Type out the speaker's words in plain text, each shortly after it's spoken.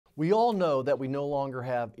We all know that we no longer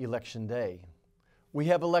have election day. We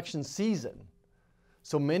have election season.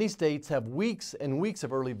 So many states have weeks and weeks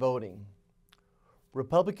of early voting.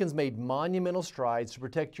 Republicans made monumental strides to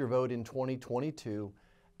protect your vote in 2022,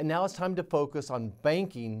 and now it's time to focus on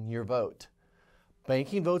banking your vote.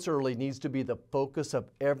 Banking votes early needs to be the focus of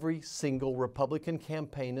every single Republican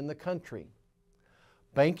campaign in the country.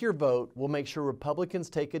 Bank your vote will make sure Republicans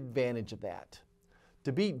take advantage of that.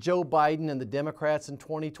 To beat Joe Biden and the Democrats in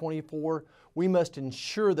 2024, we must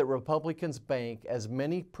ensure that Republicans bank as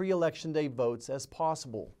many pre-election day votes as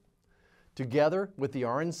possible. Together with the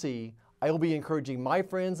RNC, I will be encouraging my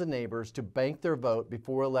friends and neighbors to bank their vote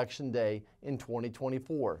before Election Day in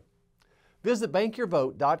 2024. Visit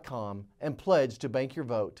bankyourvote.com and pledge to bank your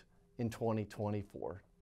vote in 2024.